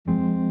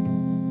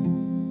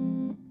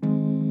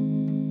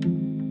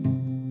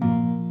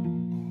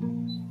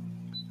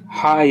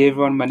Hi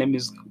everyone, my name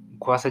is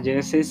Kwasa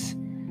Genesis,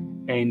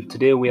 and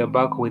today we are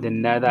back with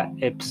another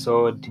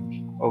episode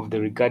of the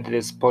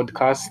Regardless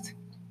podcast.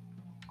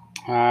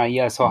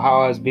 So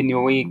how has been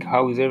your week?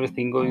 How is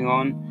everything going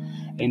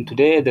on? And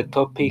today the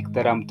topic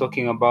that I'm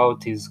talking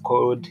about is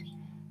called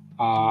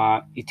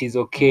It is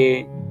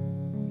okay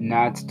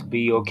not to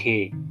be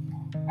okay.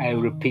 I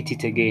repeat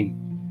it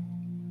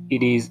again.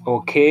 It is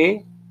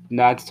okay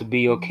not to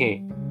be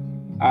okay.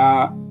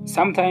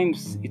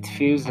 Sometimes it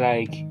feels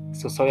like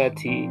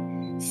society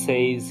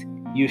says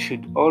you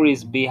should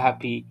always be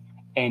happy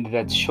and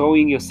that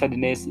showing your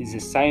sadness is a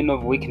sign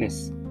of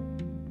weakness.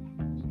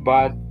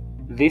 But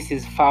this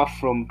is far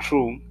from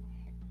true.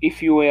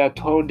 If you were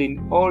told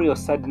in all your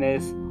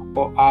sadness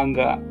or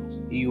anger,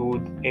 you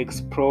would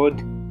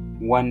explode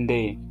one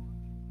day.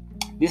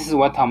 This is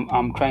what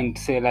I'm trying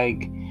to say.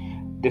 Like,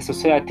 the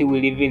society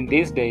we live in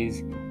these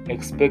days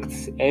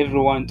expects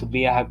everyone to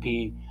be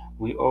happy.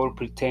 We all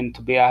pretend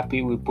to be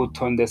happy. We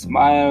put on the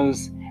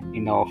smiles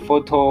in our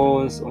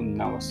photos,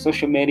 on our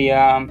social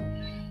media.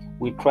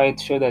 We try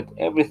to show that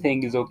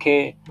everything is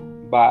okay.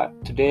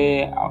 But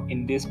today,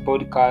 in this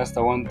podcast,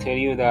 I want to tell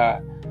you that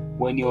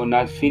when you're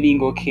not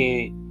feeling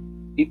okay,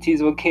 it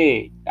is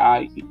okay.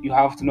 You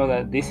have to know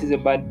that this is a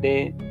bad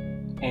day,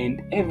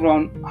 and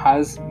everyone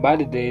has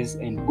bad days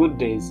and good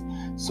days.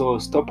 So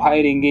stop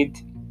hiding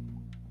it.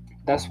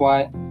 That's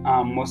why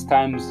most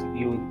times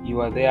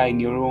you are there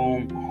in your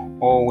room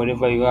or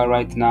wherever you are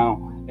right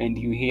now, and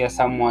you hear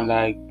someone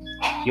like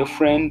your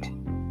friend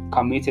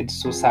committed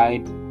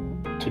suicide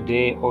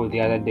today or the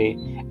other day,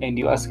 and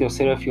you ask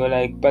yourself, you're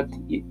like, but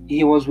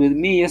he was with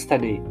me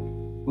yesterday,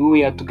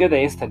 we were together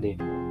yesterday,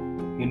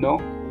 you know.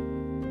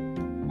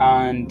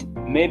 And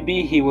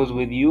maybe he was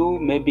with you,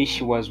 maybe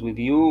she was with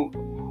you,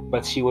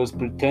 but she was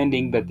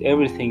pretending that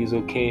everything is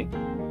okay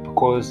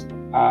because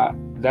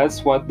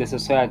that's what the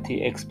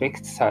society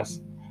expects us.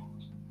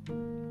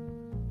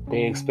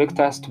 They expect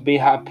us to be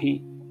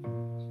happy,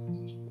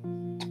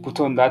 to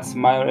put on that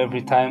smile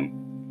every time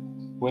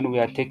when we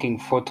are taking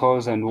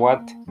photos and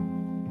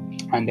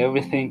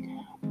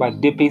everything.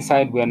 But deep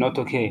inside, we are not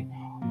okay.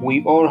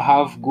 We all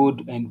have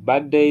good and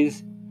bad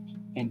days,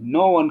 and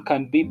no one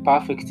can be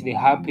perfectly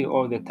happy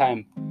all the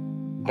time.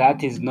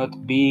 That is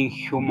not being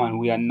human.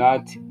 We are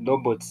not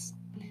robots.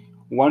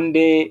 One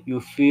day you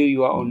feel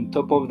you are on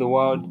top of the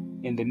world,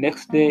 and the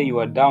next day you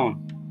are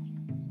down.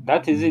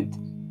 That is it.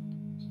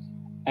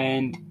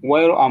 And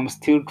while I'm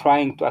still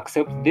trying to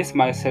accept this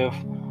myself,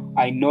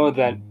 I know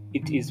that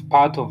it is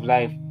part of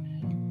life.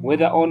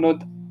 Whether or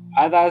not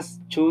others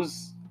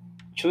choose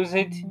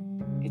it,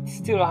 it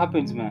still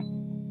happens,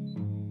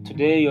 man.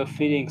 Today you're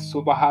feeling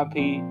super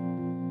happy,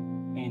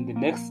 and the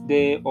next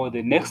day or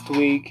the next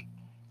week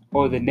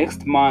or the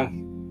next month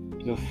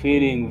you're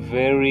feeling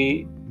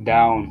very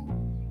down.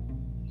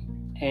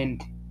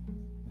 And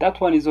that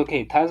one is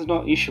okay. It has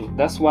no issue.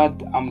 That's what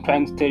I'm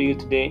trying to tell you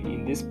today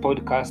in this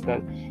podcast,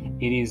 that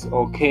it is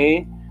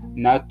okay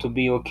not to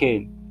be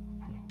okay.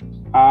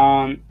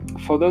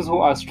 For those who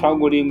are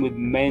struggling with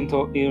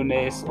mental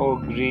illness or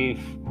grief,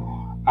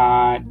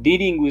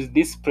 dealing with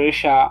this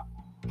pressure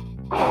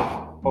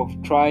of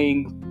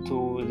trying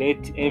to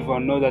let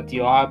everyone know that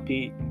you're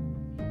happy,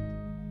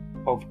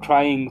 of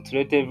trying to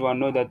let everyone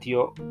know that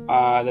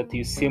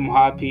you seem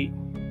happy,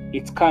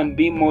 it can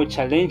be more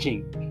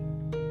challenging.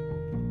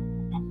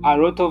 A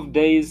lot of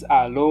days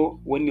are low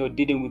when you're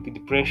dealing with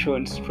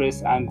depression,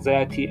 stress,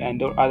 anxiety,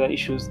 and all other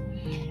issues.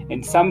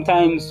 And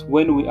sometimes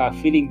when we are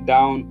feeling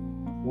down,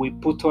 we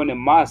put on a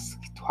mask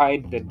to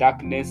hide the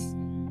darkness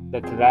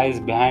that lies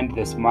behind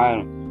the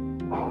smile.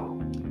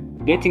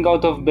 Getting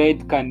out of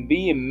bed can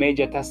be a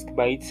major task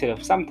by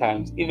itself.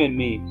 Sometimes, even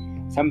me,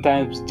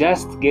 sometimes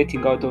just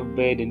getting out of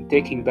bed and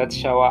taking that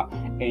shower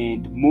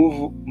and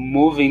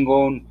moving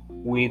on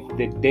with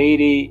the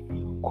daily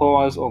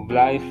chores of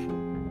life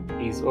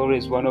is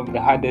always one of the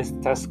hardest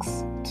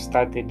tasks to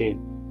start a day.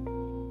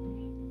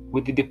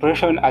 With the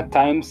depression, at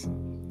times,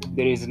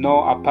 there is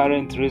no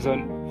apparent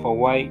reason for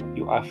why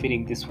you are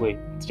feeling this way.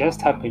 It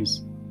just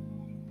happens.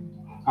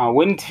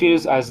 When it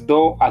feels as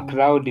though a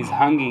cloud is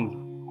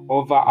hanging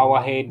over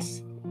our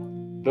heads,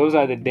 those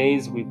are the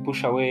days we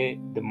push away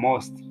the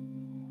most.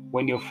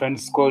 When your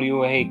friends call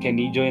you, hey, can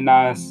you join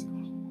us?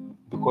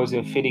 Because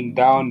you're feeling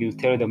down, you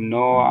tell them,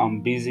 no, I'm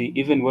busy,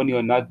 even when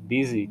you're not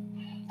busy.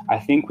 I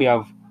think you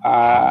have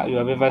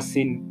ever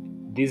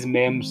seen these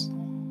memes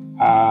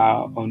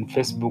on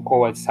Facebook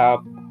or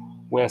WhatsApp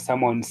where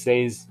someone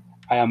says,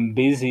 I am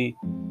busy,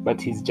 but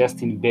he's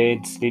just in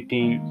bed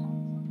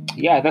sleeping.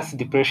 Yeah, that's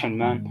depression,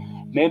 man.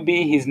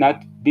 Maybe he's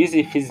not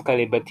busy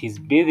physically, but he's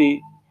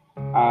busy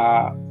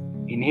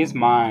in his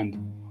mind,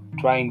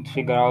 trying to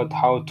figure out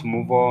how to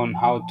move on,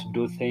 how to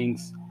do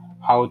things,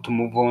 how to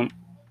move on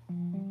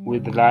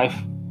with life.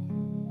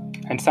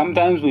 And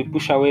sometimes we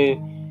push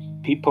away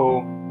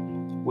people.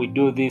 We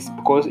do this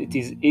because it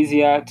is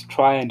easier to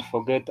try and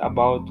forget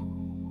about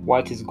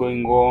what is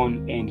going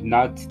on and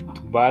not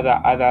to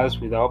bother others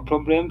with our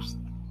problems.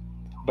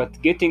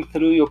 But getting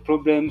through your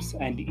problems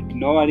and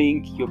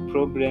ignoring your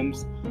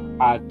problems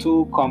are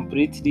two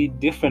completely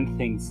different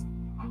things.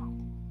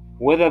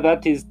 whether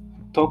that is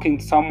talking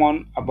to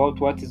someone about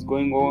what is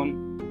going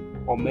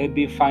on, or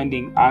maybe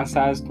finding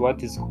answers to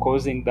what is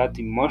causing that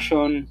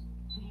emotion,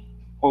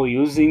 or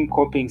using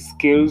coping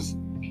skills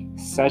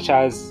such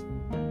as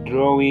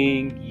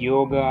drawing,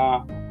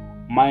 yoga,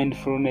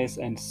 mindfulness,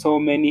 and so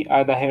many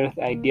other health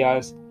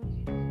ideas.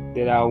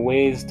 There are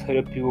ways to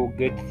help you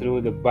get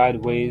through the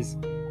bad ways,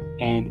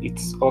 and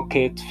it's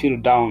okay to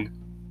feel down.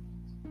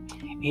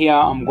 Here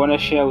I'm gonna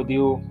share with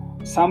you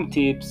some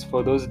tips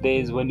for those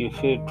days when you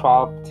feel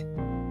trapped,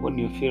 when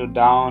you feel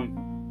down,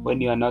 when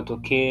you are not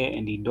okay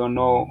and you don't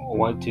know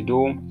what to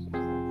do.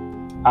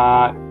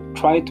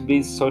 Try to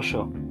be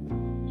social.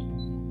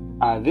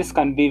 This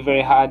can be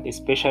very hard,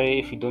 especially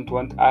if you don't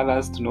want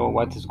others to know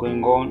what is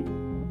going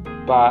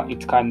on, but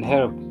it can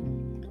help.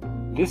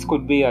 This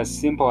could be as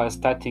simple as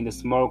starting a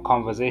small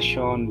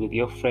conversation with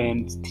your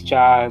friends,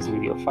 teachers,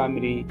 with your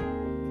family,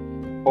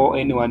 or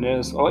anyone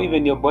else, or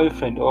even your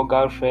boyfriend or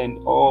girlfriend,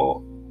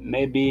 or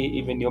maybe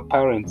even your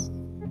parents.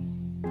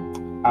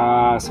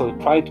 So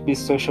try to be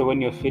social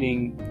when you're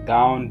feeling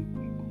down,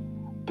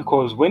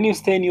 because when you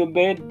stay in your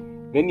bed,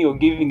 then you're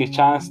giving a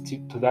chance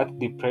to that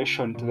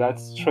depression, to that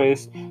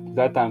stress, to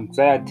that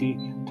anxiety,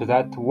 to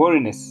that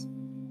worriness.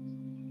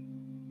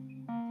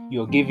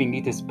 You're giving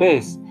it a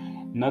space,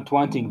 not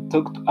wanting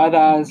to talk to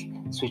others,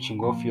 switching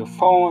off your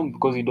phone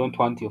because you don't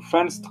want your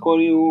friends to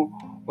call you.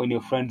 When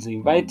your friends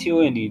invite you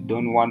and you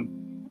don't want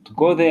to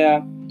go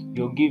there,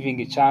 you're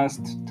giving a chance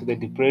to the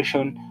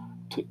depression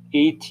to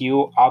eat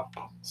you up.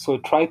 So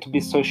try to be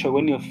social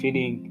when you're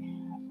feeling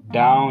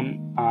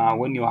down,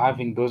 when you're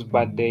having those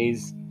bad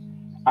days.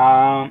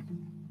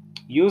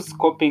 Use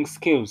coping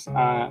skills.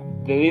 The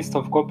list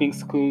of coping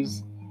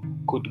skills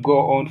could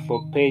go on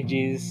for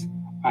pages,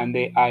 and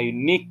they are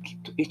unique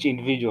to each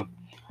individual.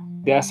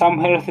 There are some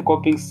healthy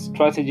coping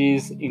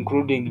strategies,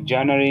 including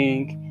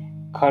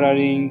journaling,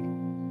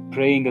 coloring,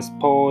 playing a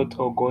sport,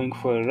 or going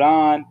for a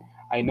run.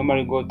 I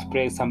normally go to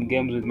play some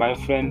games with my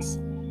friends,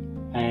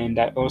 and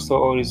I also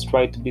always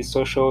try to be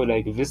social,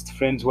 like visit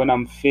friends when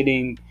I'm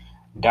feeling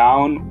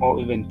down, or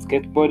even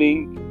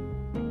skateboarding.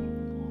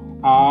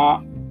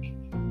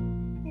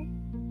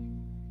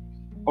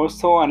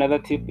 Also, another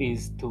tip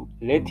is to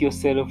let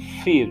yourself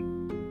feel.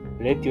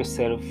 Let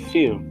yourself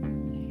feel.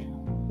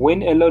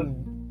 When a low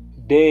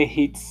day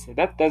hits,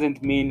 that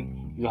doesn't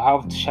mean you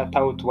have to shut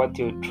out what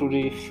you're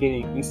truly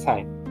feeling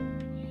inside.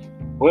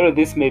 Well,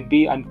 this may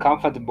be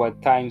uncomfortable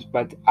at times,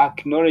 but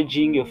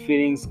acknowledging your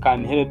feelings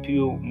can help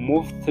you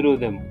move through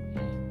them.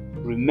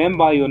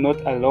 Remember, you're not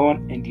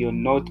alone and you're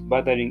not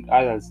bothering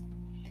others.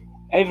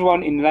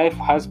 Everyone in life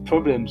has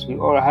problems. We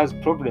all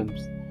have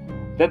problems.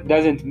 That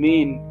doesn't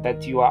mean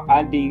that you are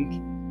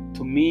adding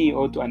to me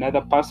or to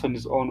another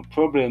person's own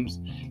problems.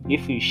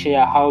 If you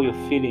share how you're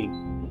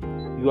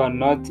feeling, you are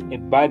not a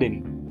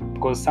burden,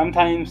 because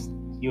sometimes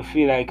you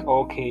feel like,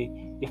 okay,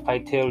 if I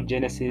tell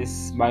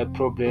Genesis my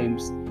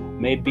problems,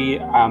 maybe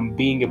I'm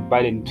being a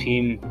burden to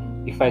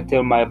him. If I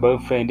tell my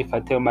boyfriend, if I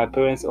tell my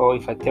parents, or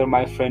if I tell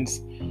my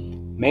friends,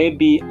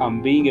 maybe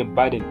I'm being a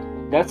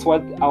burden. That's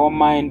what our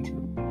mind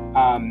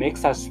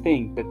makes us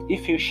think, that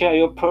if you share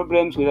your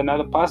problems with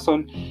another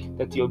person,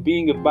 that you're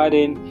being a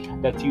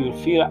burden, that you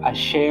feel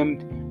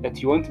ashamed,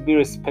 that you want to be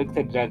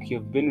respected like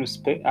you've been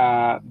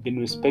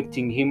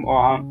respecting him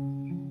or her.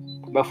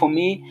 But for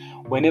me,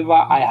 whenever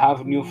I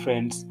have new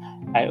friends,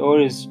 I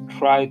always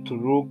try to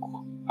look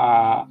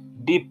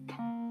deep,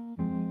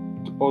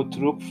 or to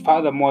look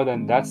furthermore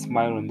than that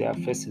smile on their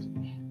faces.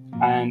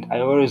 And I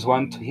always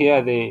want to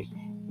hear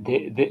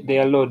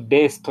their low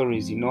day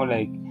stories,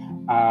 like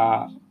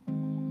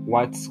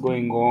what's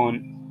going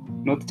on,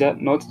 not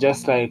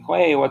just like,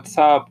 hey, what's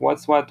up,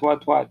 what.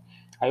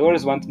 I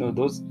always want to know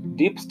those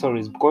deep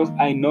stories, because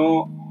I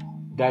know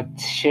that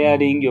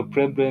sharing your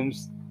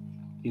problems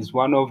is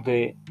one of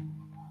the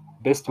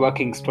best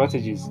working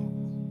strategies.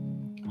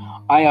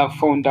 I have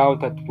found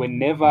out that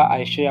whenever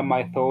I share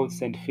my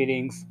thoughts and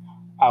feelings,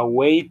 a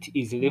weight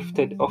is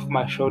lifted off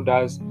my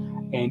shoulders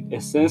and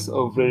a sense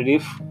of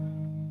relief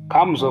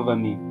comes over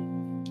me.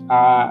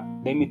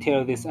 Let me tell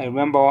you this. I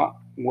remember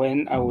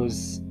when I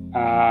was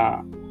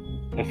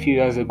a few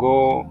years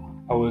ago,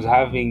 I was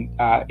having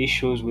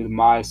issues with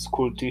my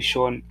school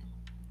tuition,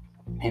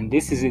 and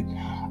this is it.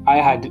 I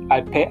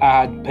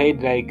had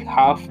paid like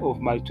half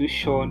of my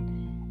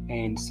tuition,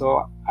 and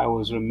so I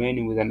was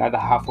remaining with another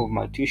half of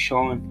my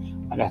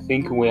tuition, and I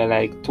think we're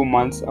like 2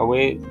 months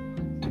away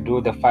to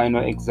do the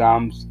final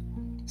exams.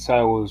 So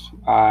I was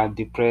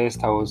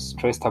depressed. I was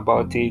stressed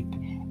about it,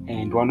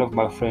 and one of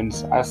my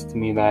friends asked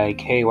me like,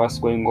 "Hey, what's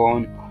going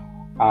on?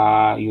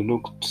 You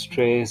look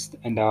stressed."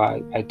 And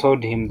I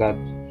told him that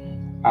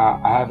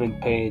I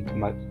haven't paid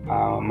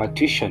my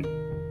tuition.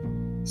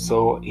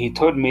 So he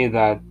told me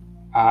that,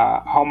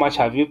 how much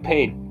have you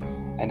paid?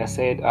 And I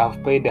said,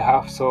 I've paid the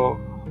half, so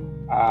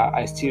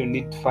I still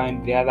need to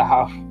find the other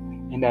half,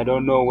 and I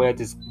don't know where it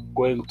is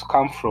going to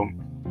come from.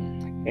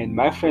 And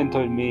my friend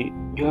told me,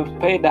 you have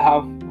paid the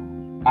half.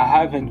 I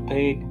haven't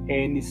paid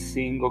any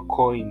single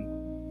coin.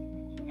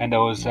 And I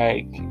was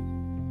like,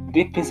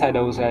 deep inside,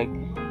 I was like,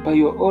 but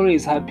you're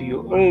always happy,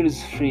 you're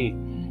always free,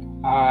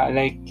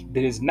 like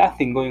there is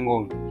nothing going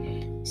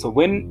on. So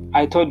when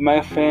I told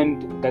my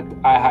friend that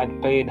I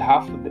had paid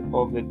half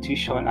of the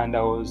tuition and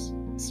I was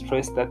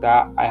stressed that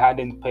I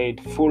hadn't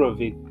paid full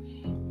of it,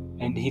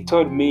 and he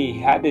told me he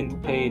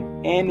hadn't paid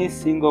any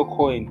single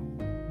coin,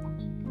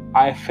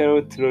 I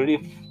felt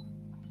relief.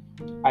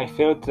 I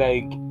felt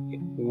like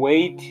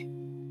weight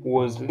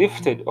was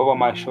lifted over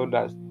my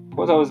shoulders,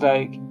 because I was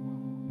like,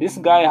 this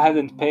guy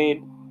hasn't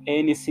paid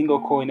any single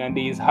coin and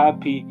he is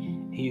happy,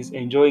 he's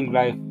enjoying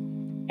life,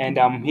 and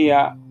I'm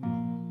here,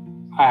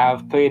 I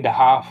have paid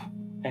half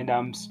and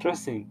I'm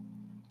stressing.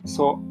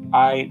 So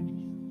I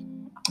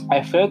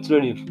felt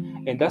relief,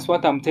 and that's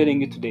what I'm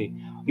telling you today.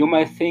 You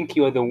might think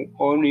you're the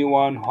only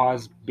one who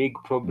has big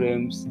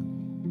problems,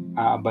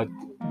 but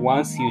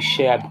once you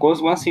share,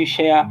 because once you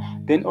share,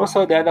 then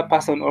also the other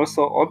person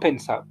also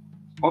opens up.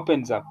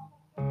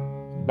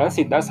 That's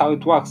it. That's how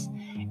it works.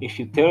 If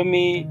you tell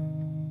me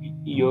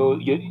your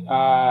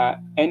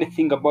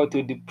anything about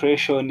your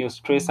depression, your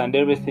stress, and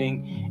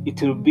everything, it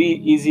will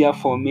be easier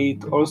for me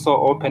to also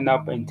open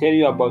up and tell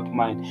you about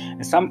mine.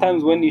 And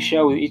sometimes when you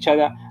share with each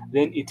other,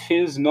 then it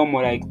feels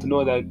normal, like to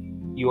know that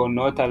you are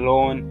not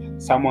alone.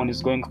 Someone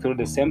is going through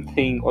the same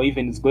thing, or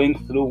even is going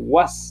through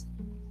worse.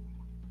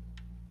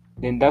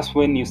 Then that's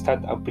when you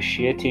start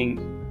appreciating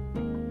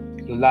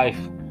your life.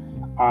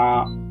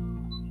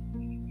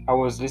 I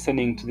was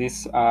listening to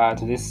this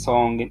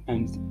song,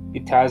 and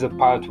it has a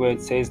part where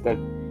it says that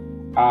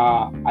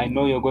I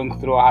know you're going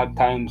through hard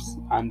times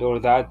and all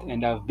that,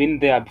 and I've been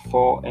there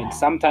before, and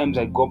sometimes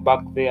I go back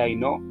there, I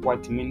know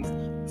what it means.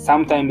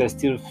 Sometimes I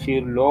still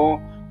feel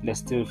low and I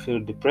still feel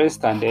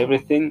depressed and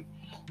everything,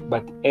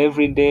 but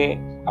every day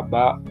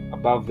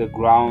above the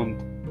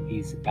ground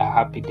is a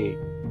happy day,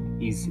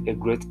 is a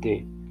great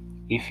day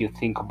if you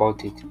think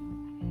about it.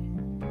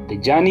 The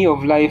journey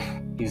of life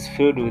is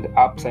filled with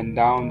ups and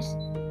downs,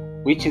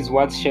 which is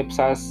what shapes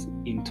us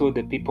into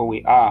the people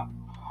we are.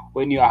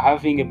 When you are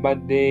having a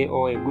bad day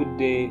or a good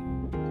day,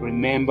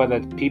 remember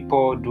that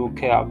people do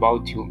care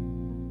about you.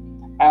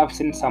 I have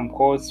seen some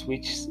quotes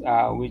which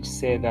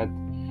say that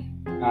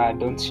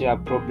don't share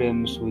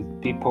problems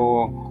with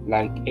people,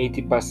 like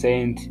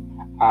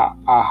 80%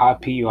 are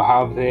happy you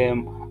have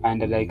them,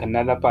 and like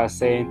another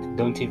percent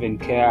don't even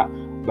care.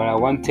 But I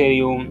want to tell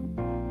you,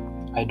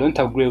 I don't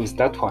agree with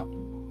that one.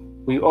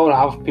 We all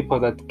have people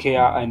that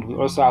care, and we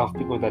also have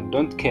people that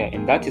don't care,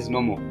 and that is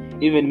normal.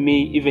 Even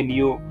me, even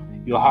you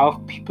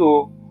have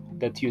people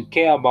that you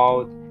care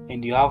about,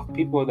 and you have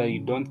people that you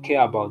don't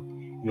care about.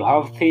 You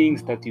have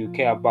things that you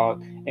care about,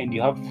 and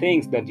you have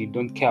things that you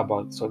don't care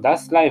about. So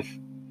that's life.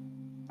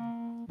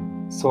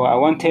 So I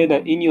want to tell you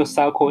that in your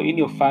circle, in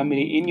your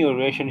family, in your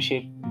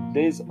relationship,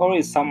 there is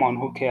always someone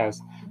who cares.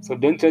 So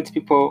don't let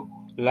people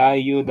lie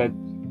you that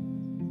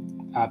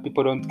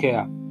people don't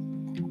care.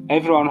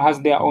 Everyone has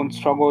their own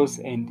struggles,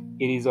 and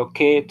it is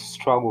okay to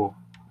struggle.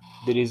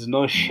 There is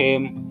no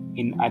shame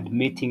in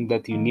admitting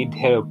that you need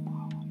help.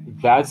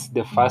 That's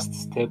the first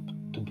step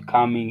to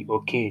becoming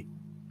okay.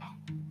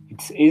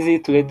 It's easy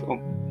to let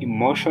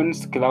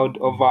emotions cloud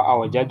over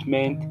our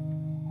judgment.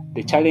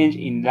 The challenge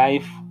in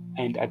life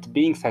and at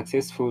being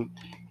successful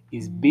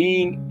is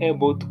being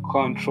able to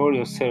control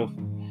yourself.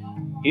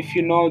 If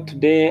you know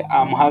today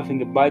I'm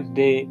having a bad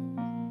day,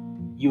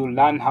 you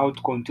learn how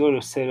to control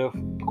yourself,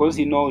 because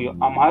you know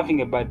I'm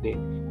having a bad day.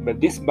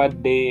 But this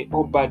bad day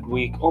or bad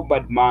week or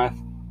bad month,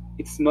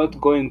 it's not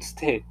going to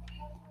stay.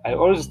 I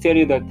always tell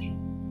you that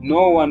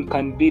no one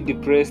can be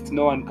depressed,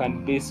 no one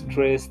can be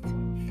stressed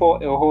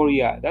for a whole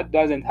year. That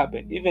doesn't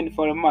happen. Even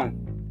for a month,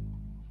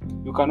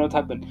 you cannot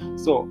happen.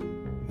 So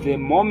the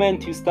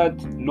moment you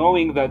start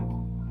knowing that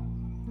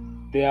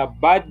there are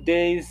bad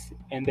days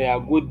and there are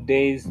good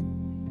days,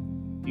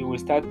 you will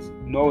start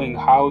knowing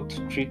how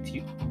to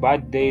treat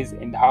bad days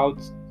and how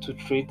to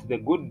treat the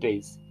good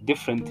days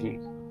differently.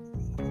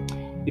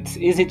 It's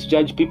easy to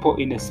judge people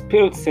in a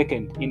split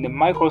second, in a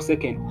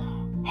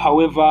microsecond.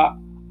 However,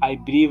 I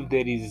believe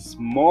there is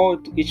more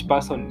to each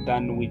person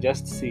than we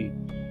just see.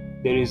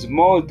 There is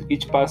more to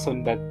each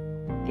person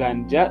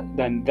than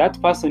that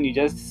person you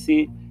just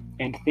see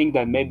and think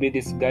that maybe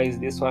this guy is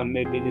this one,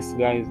 maybe this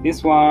guy is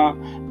this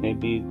one,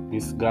 maybe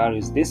this girl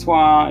is this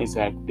one, it's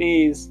like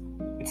this.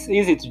 It's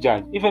easy to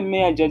judge. Even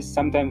me, I judge.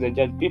 Sometimes I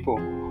judge people,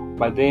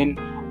 but then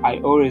I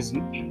always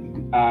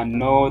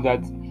know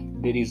that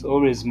there is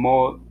always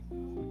more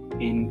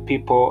in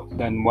people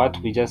than what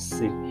we just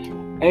see.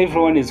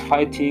 Everyone is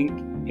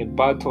fighting a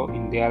battle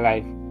in their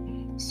life.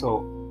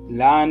 So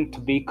learn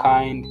to be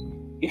kind.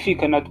 If you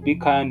cannot be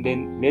kind,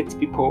 then let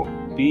people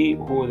be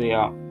who they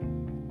are.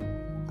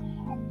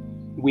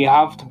 We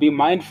have to be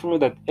mindful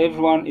that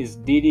everyone is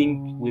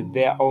dealing with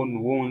their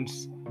own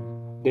wounds.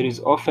 There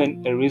is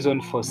often a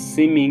reason for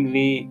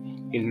seemingly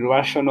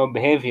irrational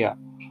behavior.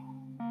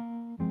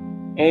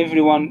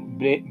 Everyone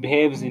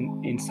behaves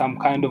in some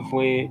kind of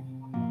way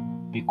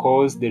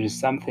because there is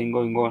something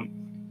going on.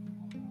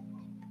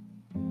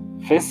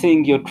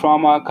 Facing your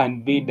trauma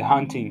can be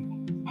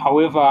daunting.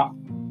 However,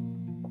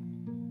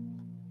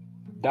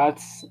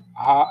 That's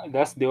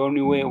the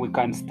only way we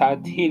can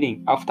start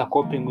healing after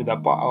coping with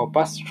our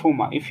past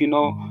trauma. If you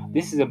know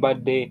this is a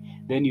bad day,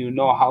 then you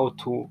know how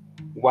to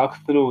work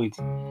through it.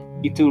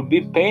 It will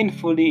be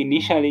painfully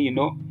initially,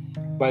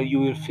 but you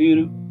will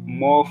feel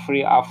more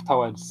free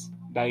afterwards.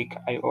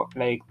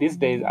 Like these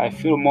days I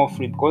feel more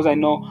free because I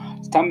know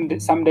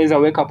some days I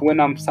wake up when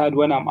I'm sad,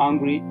 when I'm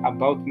angry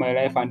about my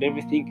life and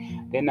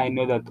everything. Then I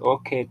know that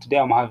okay, today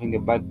I'm having a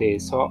bad day,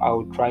 so I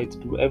will try to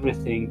do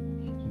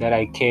everything that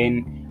I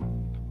can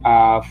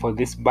for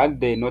this bad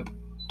day not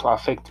to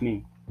affect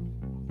me.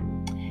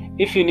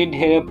 If you need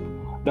help,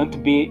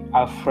 don't be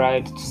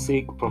afraid to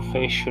seek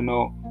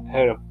professional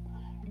help.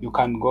 You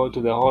can go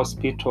to the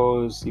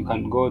hospitals, you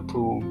can go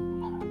to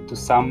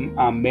some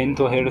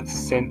mental health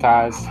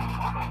centers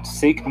to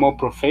seek more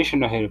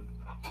professional help.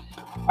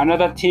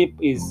 Another tip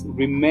is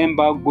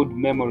remember good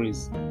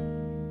memories.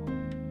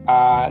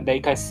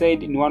 Like I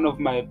said in one of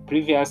my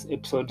previous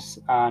episodes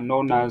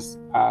known as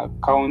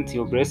Count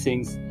Your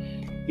Blessings,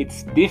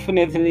 it's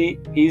definitely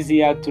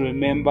easier to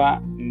remember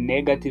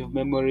negative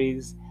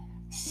memories,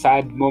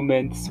 sad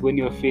moments when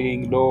you're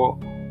feeling low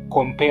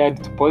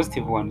compared to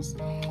positive ones.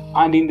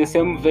 And in the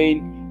same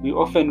vein, we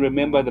often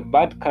remember the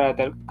bad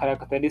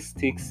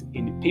characteristics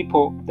in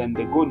people than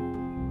the good.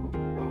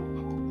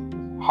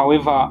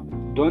 However,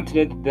 don't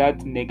let that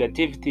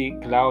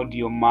negativity cloud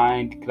your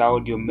mind,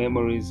 cloud your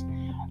memories.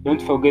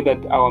 Don't forget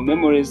that our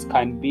memories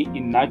can be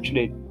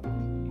innatural.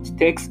 It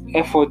takes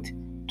effort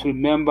to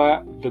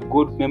remember the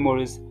good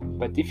memories,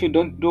 but if you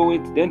don't do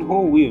it, then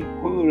who will?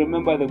 Who will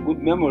remember the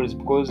good memories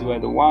because you are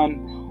the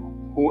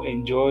one who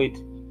enjoyed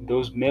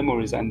those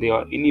memories and they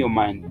are in your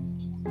mind.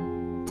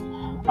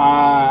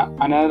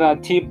 Another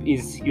tip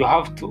is you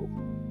have to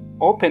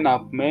open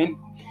up, man.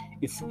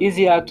 It's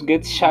easier to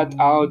get shut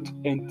out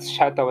and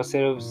shut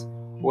ourselves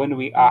when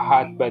we are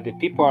hurt by the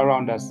people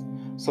around us.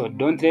 So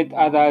don't let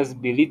others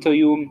belittle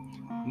you.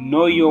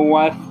 Know your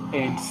worth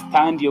and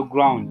stand your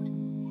ground.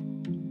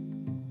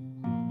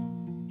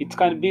 It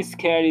can be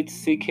scary to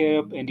seek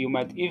help, and you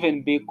might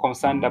even be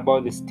concerned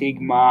about the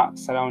stigma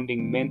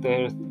surrounding mental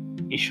health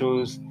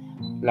issues,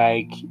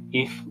 like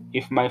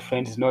if my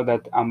friends know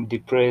that I'm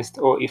depressed,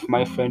 or if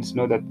my friends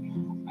know that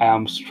I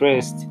am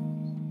stressed,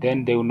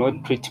 then they will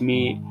not treat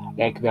me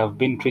like they have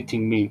been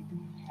treating me.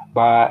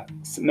 But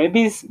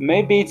maybe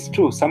it's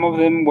true. Some of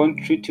them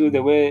won't treat you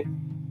the way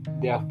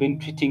they have been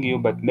treating you,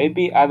 but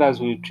maybe others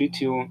will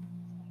treat you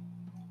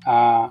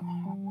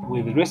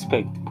with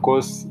respect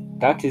because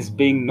that is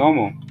being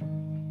normal.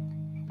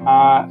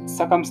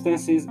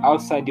 Circumstances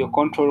outside your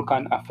control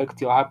can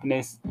affect your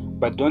happiness,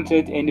 but don't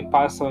let any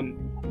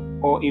person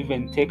or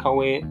even take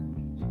away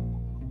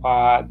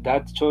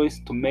that choice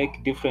to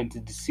make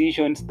different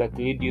decisions that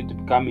lead you to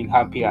becoming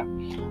happier.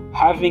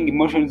 Having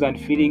emotions and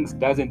feelings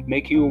doesn't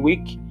make you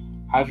weak.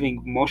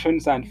 Having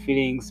emotions and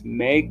feelings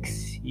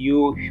makes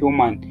you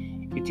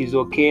human. It is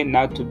okay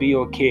not to be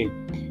okay.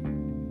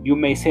 You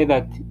may say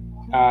that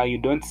you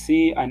don't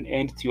see an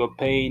end to your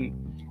pain,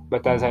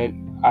 but as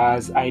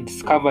I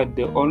discovered,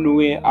 the only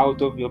way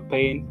out of your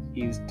pain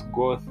is to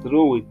go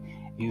through it,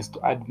 is to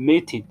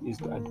admit it, is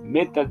to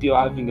admit that you're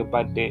having a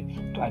bad day,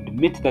 to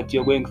admit that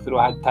you're going through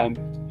a hard time,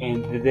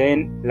 and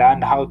then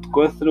learn how to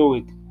go through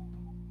it.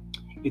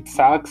 It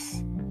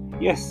sucks,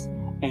 yes,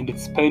 and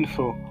it's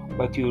painful,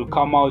 but you'll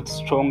come out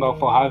stronger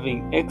for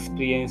having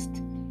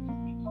experienced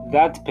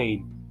that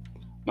pain.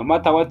 No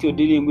matter what you're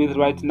dealing with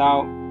right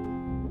now,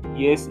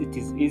 yes, it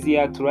is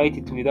easier to write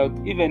it without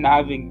even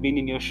having been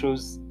in your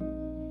shoes.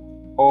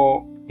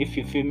 Or if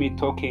you feel me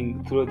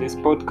talking through this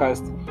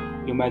podcast,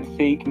 you might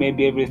think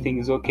maybe everything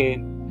is okay.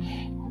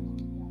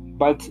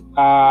 But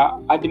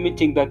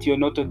admitting that you're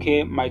not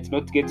okay might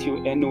not get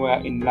you anywhere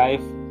in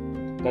life.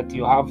 But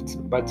you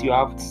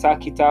have to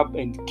suck it up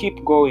and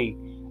keep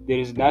going. There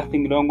is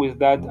nothing wrong with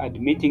that.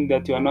 Admitting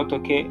that you are not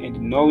okay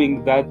and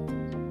knowing that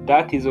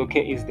that is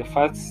okay is the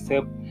first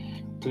step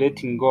to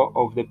letting go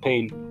of the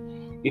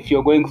pain. If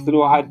you're going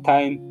through a hard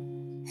time,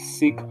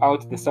 seek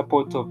out the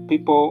support of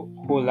people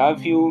who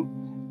love you.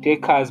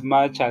 Take as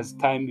much as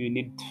time you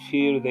need to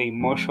feel the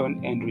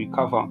emotion and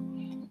recover.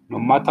 No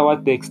matter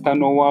what the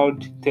external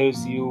world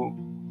tells you,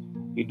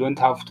 you don't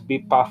have to be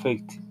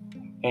perfect,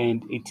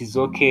 and it is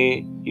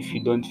okay if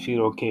you don't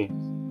feel okay.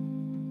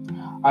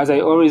 As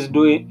I always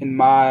do in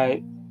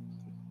my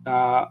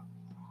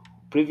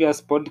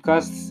previous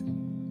podcasts,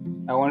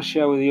 I want to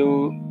share with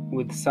you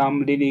with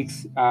some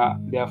lyrics.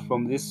 They are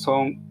from this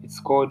song. It's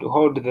called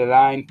 "Hold the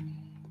Line"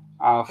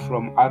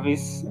 from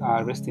Avis.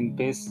 Rest in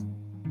peace.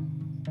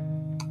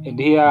 And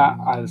here,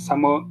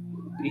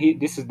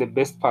 this is the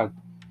best part.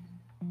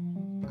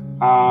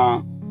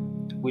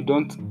 We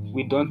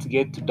don't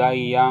get to die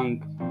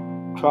young.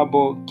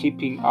 Trouble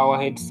keeping our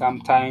heads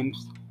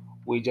sometimes.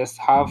 We just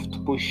have to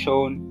push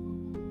on.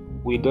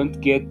 We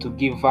don't get to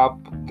give up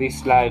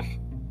this life.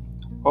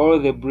 All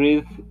the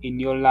breath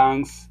in your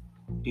lungs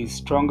is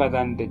stronger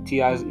than the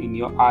tears in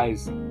your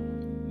eyes.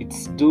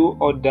 It's do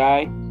or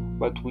die,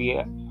 but we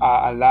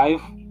are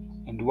alive,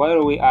 and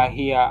while we are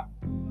here,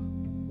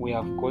 we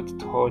have got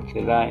to hold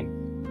the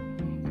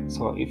line.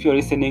 So if you're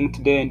listening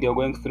today and you're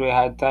going through a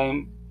hard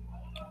time,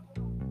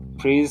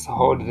 please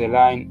hold the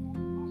line.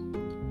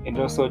 And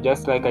also,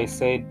 just like I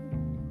said,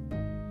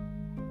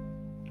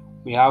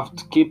 we have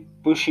to keep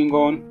pushing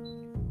on.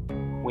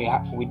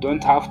 We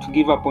don't have to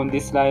give up on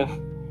this life,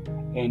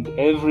 and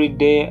every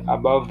day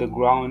above the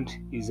ground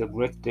is a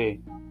great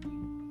day.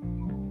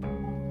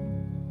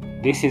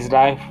 This is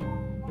life,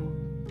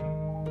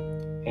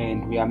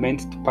 and we are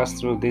meant to pass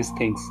through these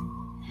things.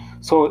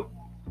 So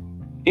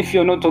if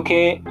you're not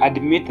okay,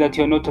 admit that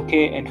you're not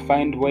okay and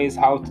find ways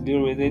how to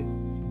deal with it.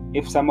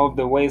 If some of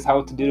the ways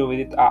how to deal with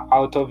it are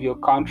out of your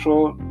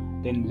control,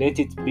 then let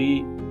it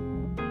be.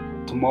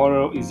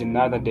 Tomorrow is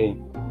another day.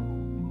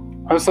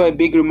 Also, a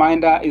big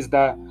reminder is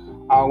that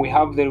we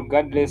have the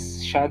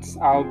regardless shirts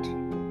out,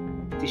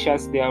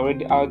 t-shirts. They are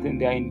already out and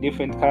they are in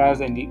different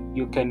colors, and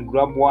you can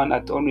grab one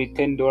at only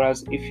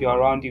 $10 if you're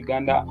around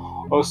Uganda.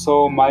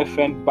 Also, my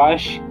friend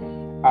Bash,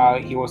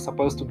 he was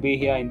supposed to be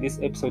here in this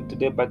episode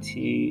today, but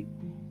he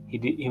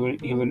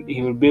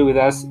will be with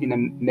us in the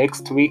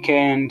next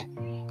weekend.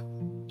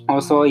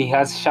 Also, he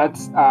has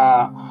shirts.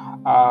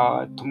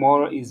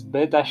 Tomorrow is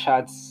better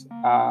shirts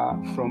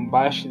from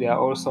Bash. They are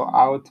also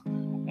out,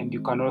 and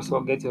you can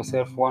also get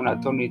yourself one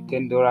at only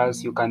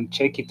 $10. You can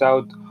check it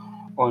out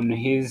on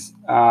his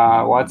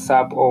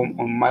WhatsApp or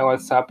on my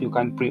WhatsApp. You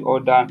can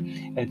pre-order.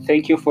 And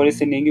thank you for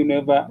listening.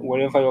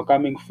 Wherever you're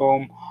coming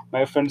from,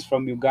 my friends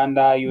from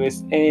Uganda,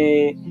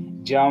 USA,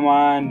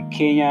 German,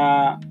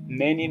 Kenya,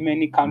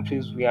 many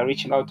countries. We are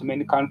reaching out to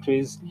many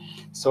countries.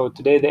 So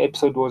today the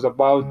episode was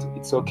about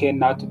it's okay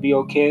not to be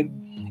okay,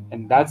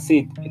 and that's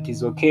it. It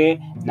is okay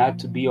not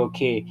to be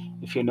okay.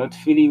 If you're not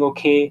feeling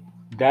okay,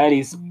 that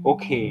is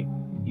okay.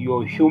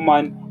 You're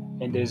human,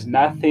 and there's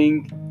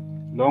nothing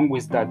wrong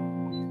with that.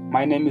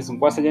 My name is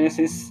Ngwasa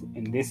Genesis,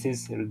 and this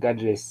is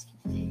Regardless.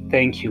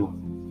 Thank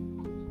you.